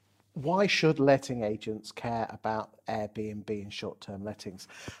Why should letting agents care about Airbnb and short-term lettings?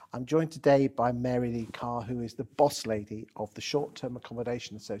 I'm joined today by Mary Lee Carr, who is the boss lady of the Short-Term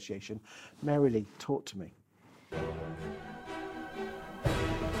Accommodation Association. Mary Lee, talk to me.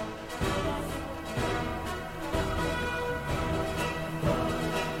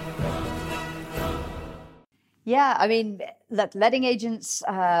 Yeah, I mean, look, letting agents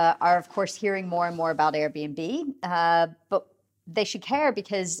are, of course, hearing more and more about Airbnb, but they should care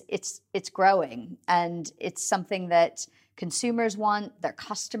because it's growing and it's something that consumers want, their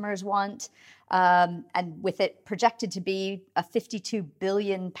customers want, and with it projected to be a £52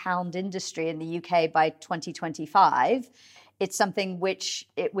 billion industry in the UK by 2025, it's something which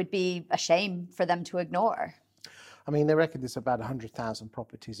it would be a shame for them to ignore. I mean, they reckon there's about 100,000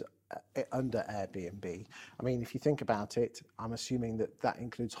 properties under Airbnb. I mean, if you think about it, I'm assuming that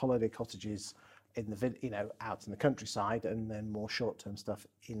includes holiday cottages in the out in the countryside, and then more short-term stuff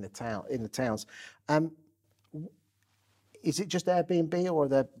in the towns. Is it just Airbnb, or are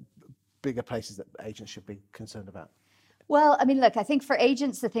there bigger places that agents should be concerned about? Well, I mean, look, I think for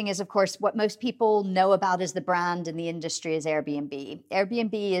agents, the thing is, of course, what most people know about as the brand in the industry is Airbnb.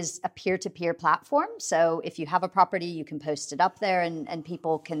 Airbnb is a peer-to-peer platform. So if you have a property, you can post it up there and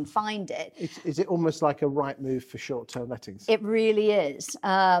people can find it. Is it almost like a Rightmove for short-term lettings? It really is.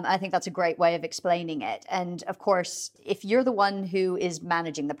 I think that's a great way of explaining it. And of course, if you're the one who is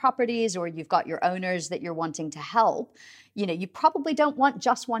managing the properties, or you've got your owners that you're wanting to help, you probably don't want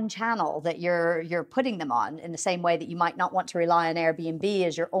just one channel that you're putting them on, in the same way that you might not want to rely on Airbnb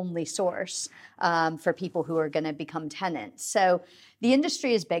as your only source for people who are going to become tenants. So the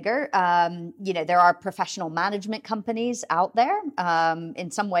industry is bigger. There are professional management companies out there,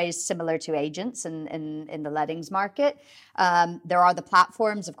 in some ways similar to agents in the lettings market. There are the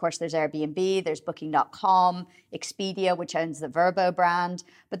platforms. Of course, there's Airbnb, there's Booking.com, Expedia, which owns the Vrbo brand.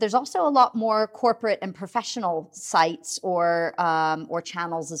 But there's also a lot more corporate and professional sites or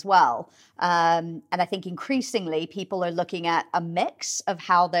channels as well. And I think increasingly people are looking at a mix of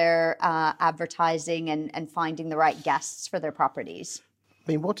how they're advertising and finding the right guests for their properties.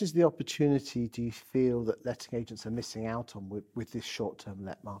 I mean, what is the opportunity, do you feel, that letting agents are missing out on with this short-term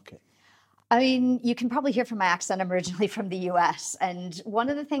let market? I mean, you can probably hear from my accent, I'm originally from the US. And one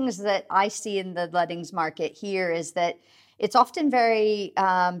of the things that I see in the lettings market here is that it's often very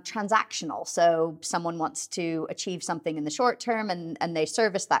transactional. So someone wants to achieve something in the short term and they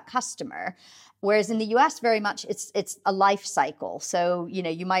service that customer. Whereas in the US, very much it's a life cycle. So,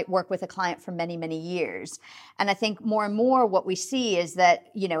 you might work with a client for many, many years. And I think more and more what we see is that,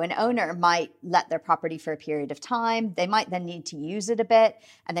 an owner might let their property for a period of time. They might then need to use it a bit,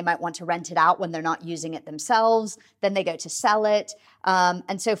 and they might want to rent it out when they're not using it themselves. Then they go to sell it.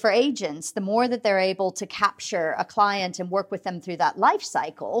 And so for agents, the more that they're able to capture a client and work with them through that life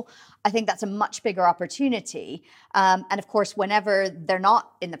cycle, I think that's a much bigger opportunity. And of course, whenever they're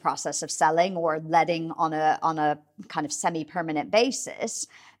not in the process of selling or letting on a kind of semi-permanent basis,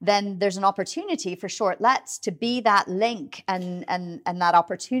 then there's an opportunity for short lets to be that link and that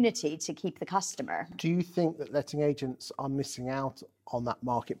opportunity to keep the customer. Do you think that letting agents are missing out on that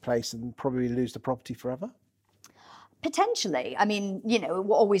marketplace and probably lose the property forever? Potentially. I mean, it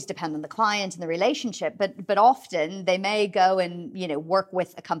will always depend on the client and the relationship, but often they may go and, work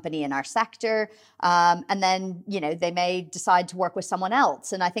with a company in our sector, and then, they may decide to work with someone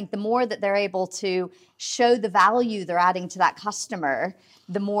else. And I think the more that they're able to show the value they're adding to that customer,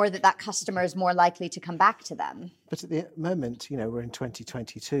 the more that customer is more likely to come back to them. But at the moment, we're in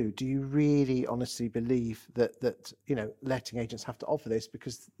 2022. Do you really honestly believe that letting agents have to offer this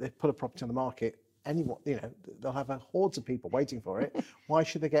because they put a property on the market? Anyone, they'll have hordes of people waiting for it. Why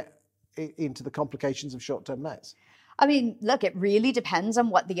should they get into the complications of short-term lets? I mean, look, it really depends on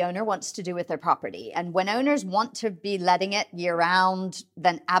what the owner wants to do with their property. And when owners want to be letting it year round,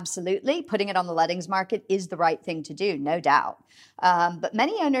 then absolutely putting it on the lettings market is the right thing to do, no doubt. But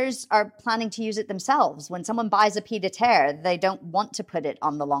many owners are planning to use it themselves. When someone buys a pied-à-terre, they don't want to put it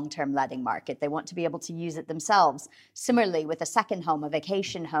on the long-term letting market. They want to be able to use it themselves. Similarly, with a second home, a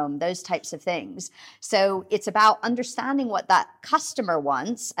vacation home, those types of things. So it's about understanding what that customer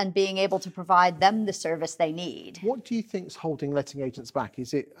wants and being able to provide them the service they need. What do you think is holding letting agents back?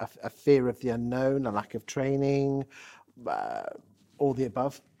 Is it a fear of the unknown, a lack of training, all the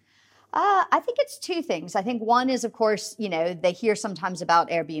above? I think it's two things. I think one is, of course, they hear sometimes about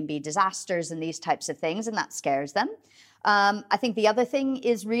Airbnb disasters and these types of things, and that scares them. I think the other thing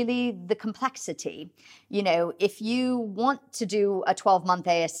is really the complexity. If you want to do a 12-month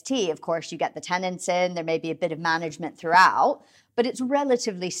AST, of course, you get the tenants in, there may be a bit of management throughout, but it's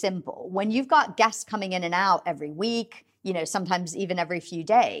relatively simple. When you've got guests coming in and out every week, sometimes even every few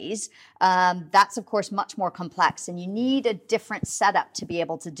days, that's of course much more complex, and you need a different setup to be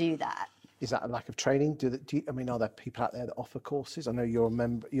able to do that. Is that a lack of training? Are there people out there that offer courses? I know you're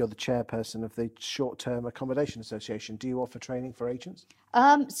you're the chairperson of the Short-Term Accommodation Association. Do you offer training for agents?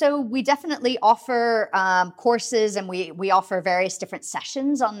 So we definitely offer courses, and we offer various different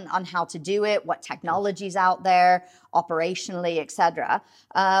sessions on how to do it, what technology's out there, operationally, etc.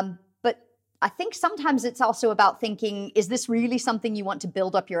 But I think sometimes it's also about thinking, is this really something you want to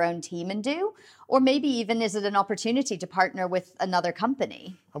build up your own team and do? Or maybe even is it an opportunity to partner with another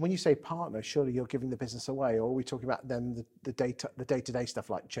company? And when you say partner, surely you're giving the business away, or are we talking about them, the day-to-day stuff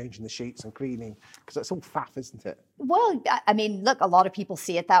like changing the sheets and cleaning? Because that's all faff, isn't it? Well, I mean, look, a lot of people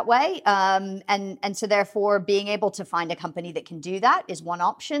see it that way. And so therefore being able to find a company that can do that is one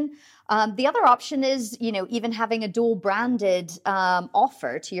option. The other option is, even having a dual branded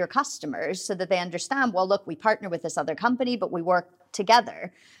offer to your customers so that they understand, well, look, we partner with this other company, but we work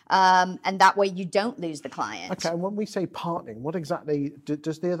together. And that way you don't lose the client. Okay, and when we say partnering, what exactly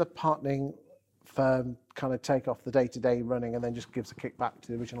does the other partnering firm kind of take off the day-to-day running and then just gives a kickback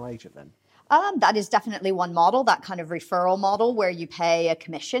to the original agent then? That is definitely one model, that kind of referral model where you pay a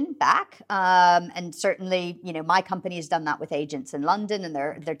commission back. And certainly, my company has done that with agents in London, and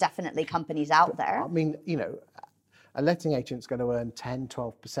there are definitely companies out there. I mean, a letting agent's going to earn 10,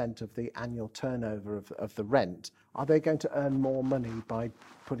 12% of the annual turnover of the rent. Are they going to earn more money by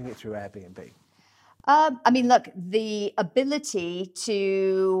putting it through Airbnb? I mean, look, the ability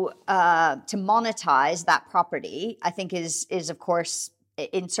to monetize that property, I think is of course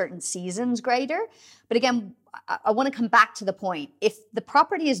in certain seasons greater. But again, I want to come back to the point. If the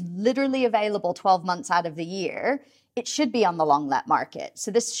property is literally available 12 months out of the year, it should be on the long let market. So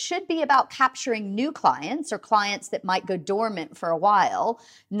this should be about capturing new clients or clients that might go dormant for a while,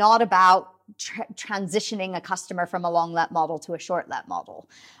 not about transitioning a customer from a long let model to a short let model.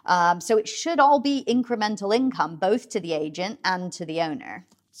 So it should all be incremental income, both to the agent and to the owner.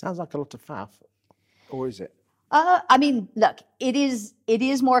 Sounds like a lot of faff, or is it? I mean, look, it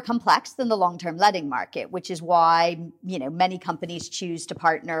is more complex than the long-term letting market, which is why, many companies choose to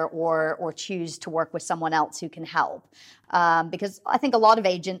partner or choose to work with someone else who can help. Because I think a lot of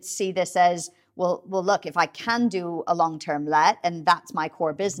agents see this as, well, look, if I can do a long-term let and that's my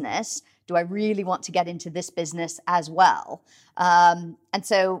core business, do I really want to get into this business as well? And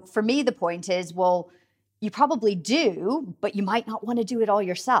so for me, the point is, well, you probably do, but you might not want to do it all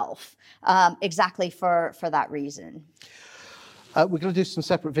yourself, exactly for that reason. We're going to do some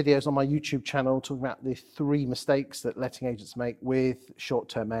separate videos on my YouTube channel talking about the 3 mistakes that letting agents make with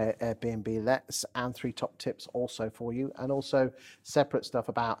short-term Airbnb lets, and 3 top tips also for you, and also separate stuff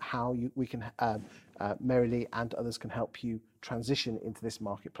about how Mary-Lee and others can help you transition into this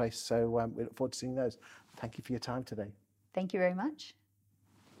marketplace. So we look forward to seeing those. Thank you for your time today. Thank you very much.